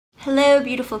Hello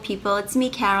beautiful people, it's me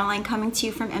Caroline coming to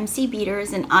you from MC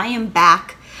Beaters, and I am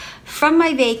back from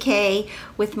my vacay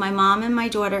with my mom and my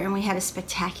daughter, and we had a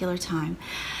spectacular time.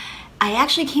 I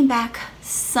actually came back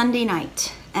Sunday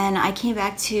night, and I came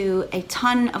back to a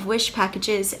ton of Wish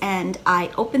packages, and I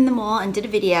opened them all and did a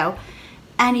video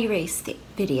and erased the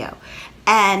video.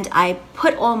 And I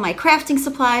put all my crafting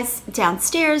supplies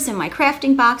downstairs in my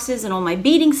crafting boxes, and all my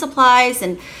beading supplies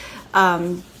and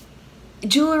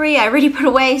jewelry I already put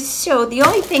away. So the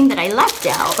only thing that I left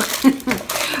out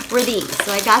were these.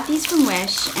 So I got these from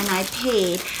Wish, and I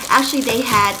paid, actually they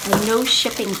had a no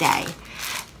shipping day,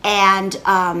 and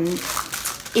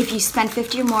if you spent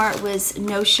 50 or more it was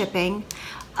no shipping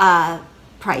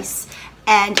price,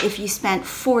 and if you spent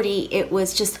 40 it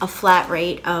was just a flat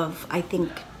rate of I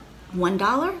think $1.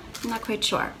 I'm not quite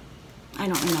sure, I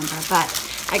don't remember,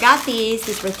 but I got these.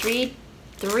 These were $3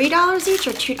 each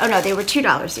or two? Oh no, they were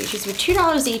 $2 each. These were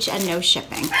 $2 each and no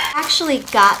shipping. I actually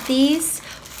got these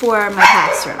for my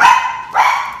classroom.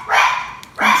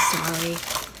 I'm sorry.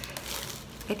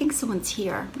 I think someone's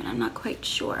here, but I'm not quite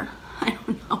sure. I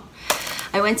don't know.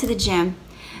 I went to the gym,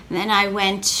 and then I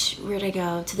went, where'd I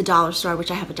go? To the dollar store, which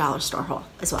I have a dollar store haul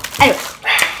as well. Anyway,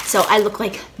 so I look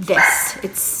like this.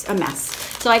 It's a mess.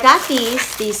 So I got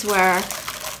these. These were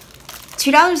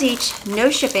 $2 each,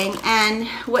 no shipping, and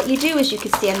what you do is you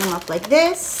could stand them up like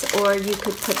this, or you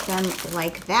could put them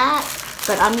like that,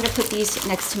 but I'm going to put these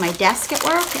next to my desk at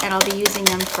work, and I'll be using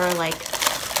them for like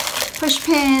push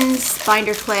pins,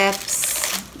 binder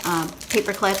clips,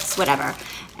 paper clips, whatever.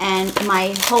 And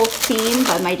my whole theme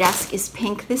by my desk is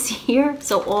pink this year,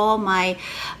 so all my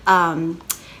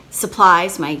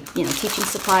supplies, my teaching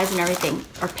supplies and everything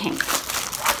are pink,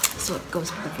 so it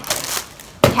goes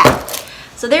perfectly. Okay,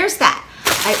 so there's that.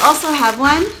 I also have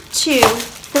 1, 2,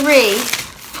 3,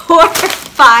 4,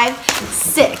 5,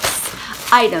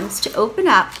 6 items to open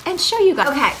up and show you guys.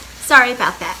 Okay, sorry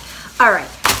about that. All right,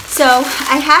 so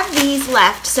I have these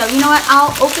left. So you know what?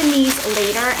 I'll open these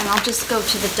later, and I'll just go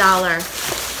to the Dollar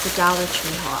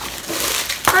Tree haul.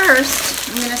 First,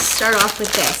 I'm going to start off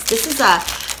with this. This is a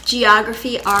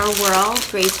Geography Our World,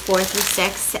 grades 4 through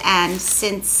 6, and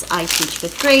since I teach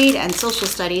 5th grade and social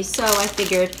studies, so I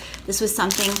figured this was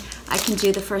something I can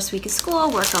do the first week of school,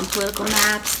 work on political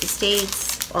maps, the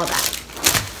states, all that.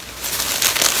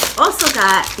 Also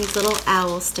got these little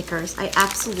owl stickers. I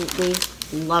absolutely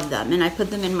love them, and I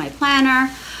put them in my planner,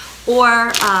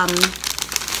 or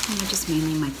just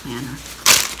mainly my planner.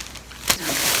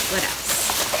 Okay, what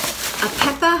else? A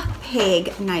Peppa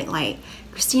Pig nightlight.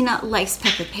 Christina likes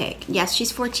Peppa Pig. Yes,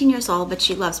 she's 14 years old, but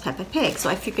she loves Peppa Pig, so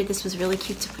I figured this was really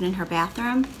cute to put in her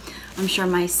bathroom. I'm sure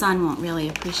my son won't really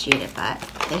appreciate it, but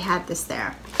they had this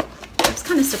there. I was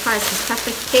kind of surprised because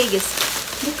Peppa Pig is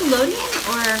Nickelodeon,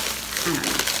 or I don't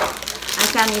know. I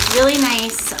found these really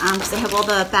nice because they have all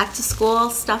the back to school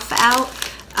stuff out,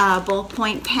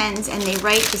 ballpoint pens, and they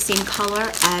write the same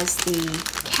color as the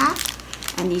cap.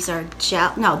 And these are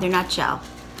gel. No, they're not gel.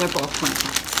 They're ballpoint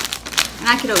pens. And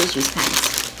I could always use pens.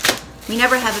 We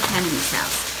never have a pen in this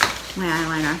house. My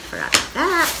eyeliner, forgot about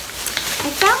that. I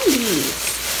found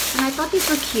these, and I thought these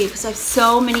were cute because I have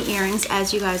so many earrings,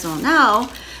 as you guys all know.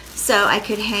 So I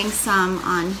could hang some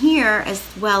on here as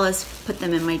well as put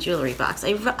them in my jewelry box.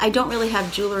 I don't really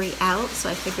have jewelry out, so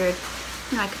I figured,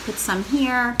 I could put some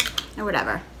here or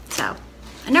whatever. So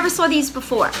I never saw these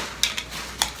before.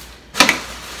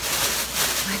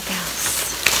 What else?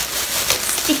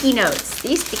 Sticky notes.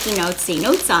 These sticky notes say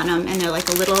notes on them, and they're like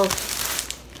a little,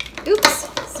 oops,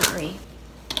 sorry.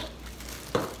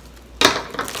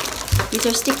 These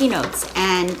are sticky notes,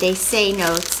 and they say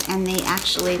notes, and they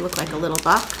actually look like a little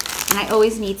buck. And I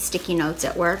always need sticky notes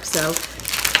at work, so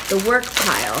the work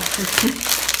pile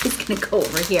is gonna go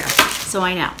over here, so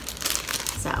I know.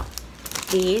 So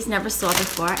these, never saw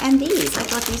before, and these, I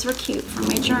thought these were cute for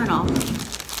my journal.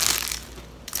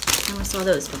 Never saw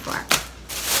those before.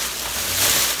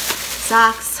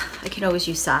 Socks, I can always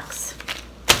use socks.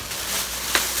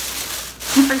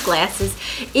 For glasses,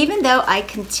 even though I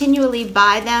continually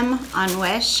buy them on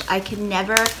Wish, I can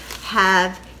never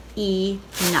have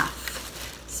enough.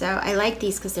 So I like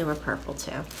these because they were purple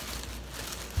too.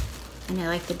 And I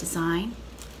like the design.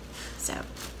 So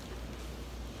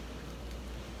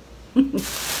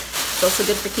it's also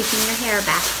good for keeping your hair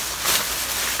back.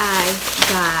 I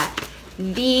got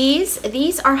these.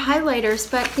 These are highlighters,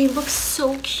 but they look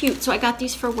so cute. So I got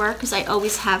these for work because I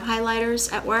always have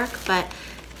highlighters at work, but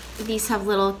these have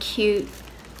little cute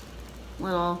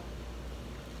little,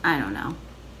 I don't know,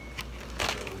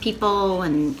 people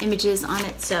and images on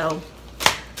it. So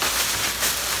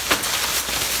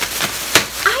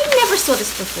I never saw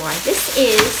this before. This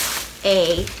is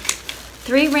a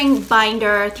 3-ring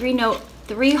binder,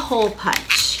 3-hole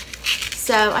punch.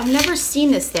 So I've never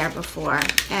seen this there before,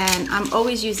 and I'm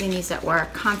always using these at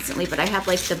work constantly, but I have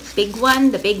like the big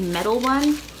one, the big metal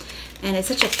one, and it's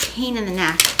such a pain in the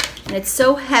neck, and it's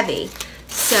so heavy.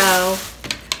 So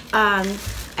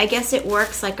I guess it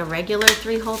works like a regular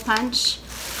 3-hole punch,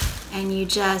 and you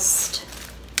just,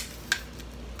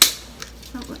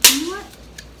 you know what?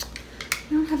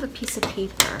 I don't have a piece of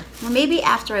paper. Well, maybe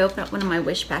after I open up one of my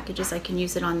Wish packages, I can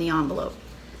use it on the envelope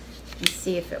and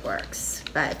see if it works.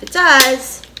 But if it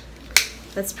does,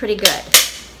 that's pretty good.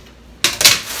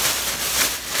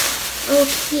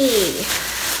 Okay,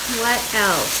 what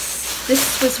else?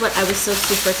 This was what I was so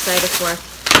super excited for.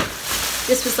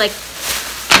 This was like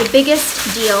the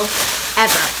biggest deal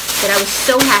ever that I was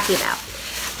so happy about.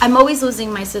 I'm always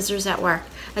losing my scissors at work,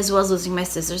 as well as losing my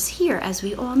scissors here, as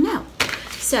we all know.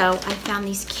 So I found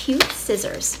these cute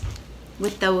scissors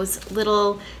with those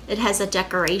little, it has a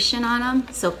decoration on them.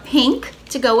 So pink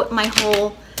to go with my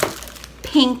whole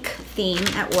pink theme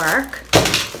at work.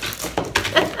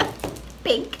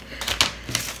 Pink,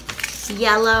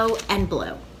 yellow, and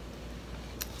blue.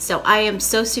 So I am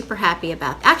so super happy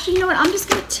about that. Actually, you know what? I'm just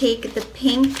gonna take the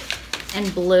pink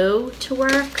and blue to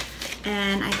work,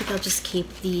 and I think I'll just keep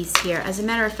these here. As a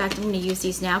matter of fact, I'm gonna use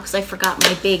these now because I forgot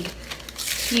my big,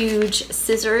 huge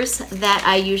scissors that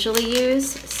I usually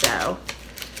use. So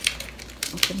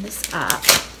open this up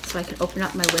so I can open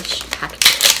up my Wish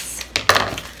packages.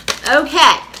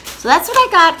 Okay, so that's what I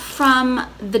got from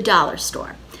the dollar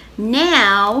store.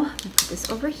 Now, I'll put this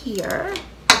over here.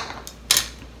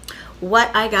 What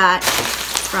I got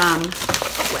from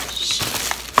Wish.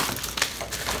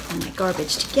 Put my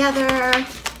garbage together.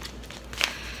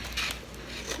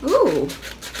 Ooh,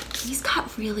 these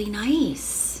got really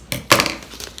nice.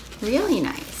 Really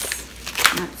nice.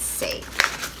 Let's see.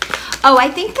 Oh, I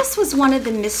think this was one of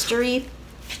the mystery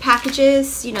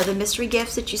packages, you know, the mystery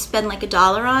gifts that you spend like $1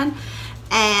 on.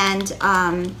 And,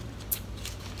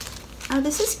 oh,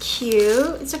 this is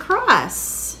cute. It's a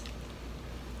cross.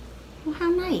 Well, how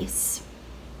nice.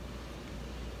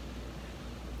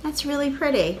 That's really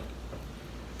pretty.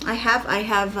 I have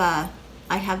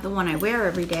the one I wear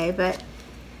every day, but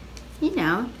you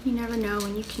know, you never know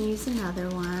when you can use another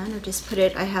one, or just put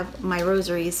it, I have my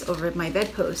rosaries over my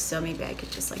bedpost, so maybe I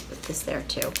could just like put this there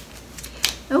too.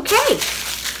 Okay.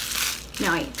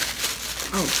 Now I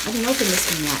didn't open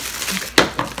this one yet. Okay.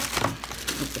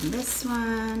 Open this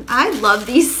one. I love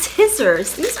these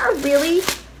scissors. These are really,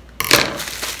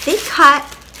 they cut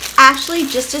actually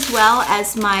just as well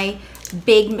as my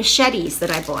big machetes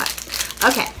that I bought.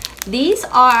 Okay, these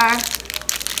are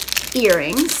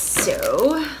earrings,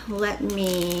 so let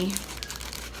me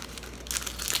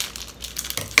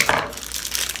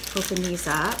open these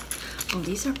up. Oh,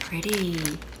 these are pretty.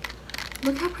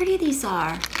 Look how pretty these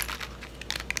are.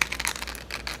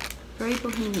 Very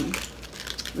bohemian.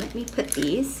 Let me put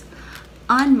these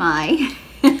on my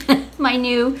my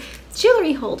new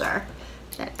jewelry holder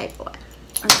that I bought.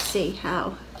 Let's see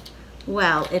how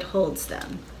well it holds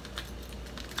them.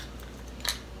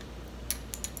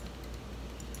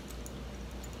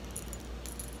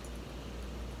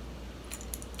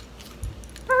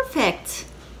 Perfect.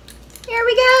 Here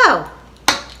we go.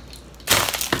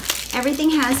 Everything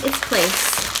has its place.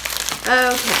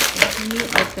 Okay, let me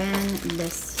open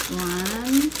this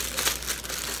one.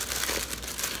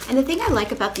 And the thing I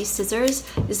like about these scissors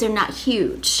is they're not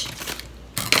huge.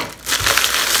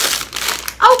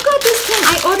 Oh good, these came,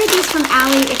 I ordered these from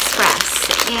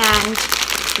AliExpress, and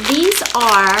these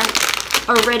are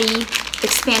already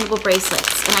expandable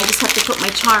bracelets, and I just have to put my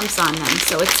charms on them,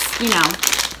 so it's, you know,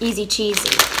 easy cheesy.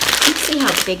 Let's see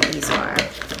how big these are.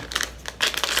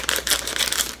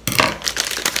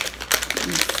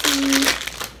 Let's see.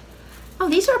 Oh,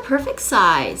 these are a perfect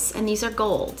size, and these are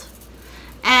gold.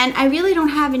 And I really don't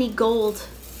have any gold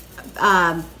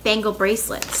bangle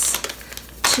bracelets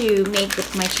to make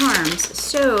with my charms,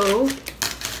 so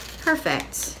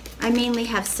perfect. I mainly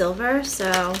have silver,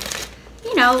 so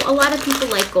you know, a lot of people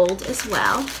like gold as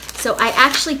well. So I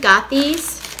actually got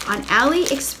these on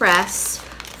AliExpress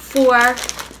for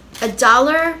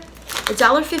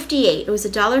 $1.58. It was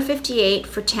 $1.58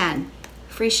 for 10,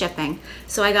 free shipping.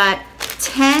 So I got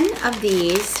 10 of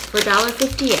these for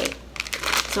 $1.58.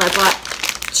 So I bought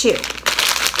 2.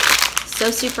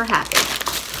 So super happy.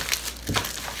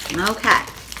 Okay.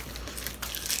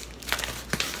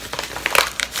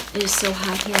 It is so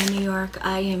hot here in New York.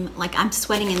 I'm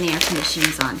sweating and the air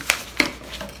conditioning's on.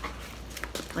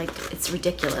 Like, it's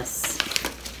ridiculous.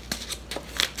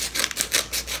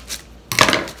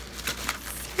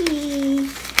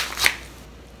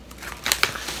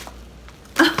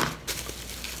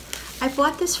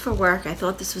 bought this for work. I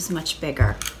thought this was much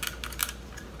bigger.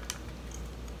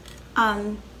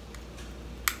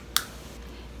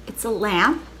 It's a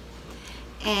lamp,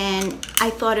 and I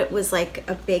thought it was like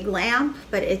a big lamp,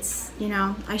 but it's, you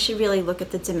know, I should really look at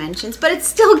the dimensions, but it's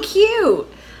still cute.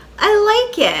 I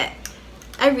like it.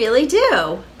 I really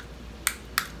do.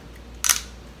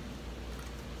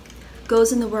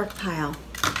 Goes in the work pile.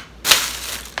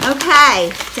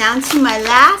 Okay, down to my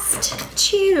last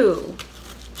two.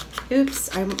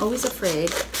 Oops, I'm always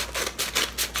afraid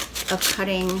of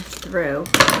cutting through.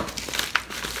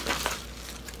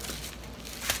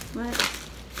 What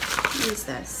is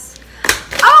this?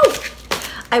 Oh!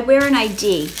 I wear an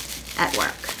ID at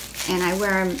work, and I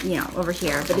wear them, you know, over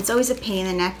here, but it's always a pain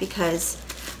in the neck because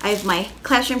I have my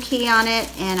classroom key on it,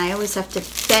 and I always have to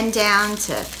bend down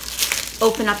to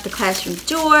open up the classroom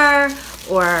door,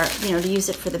 or, you know, to use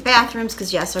it for the bathrooms,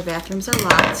 because yes, our bathrooms are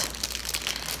locked.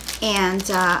 And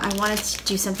I wanted to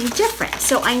do something different.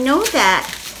 So I know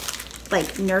that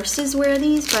like nurses wear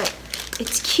these, but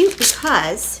it's cute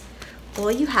because all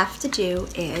you have to do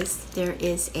is, there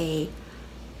is a,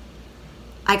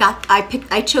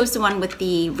 I chose the one with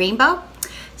the rainbow.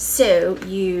 So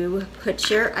you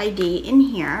put your ID in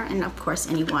here, and of course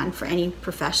anyone for any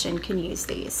profession can use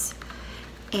these.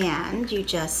 And you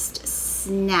just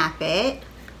snap it.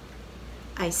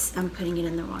 I'm putting it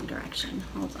in the wrong direction.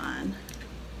 Hold on.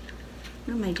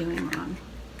 What am I doing wrong?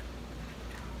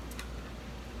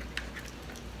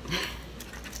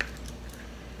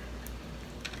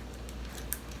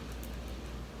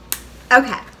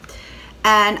 Okay.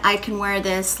 And I can wear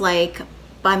this like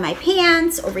by my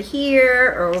pants, over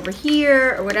here, or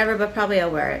whatever, but probably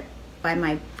I'll wear it by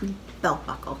my belt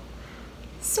buckle.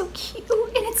 So cute,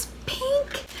 and it's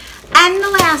pink. And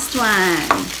the last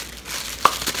one.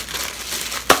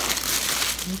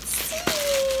 Let's see.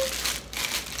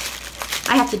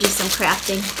 I have to do some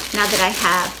crafting now that I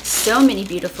have so many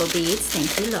beautiful beads.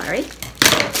 Thank you, Laurie.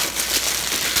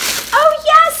 Oh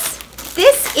yes,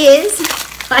 this is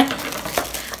like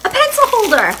a pencil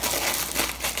holder.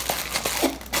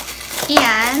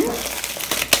 And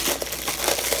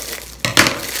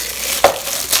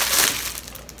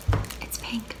it's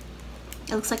pink.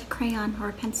 It looks like a crayon or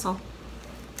a pencil.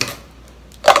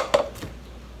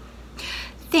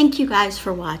 Thank you guys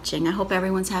for watching. I hope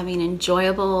everyone's having an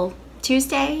enjoyable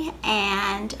Tuesday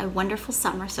and a wonderful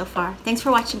summer so far. Thanks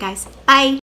for watching, guys. Bye.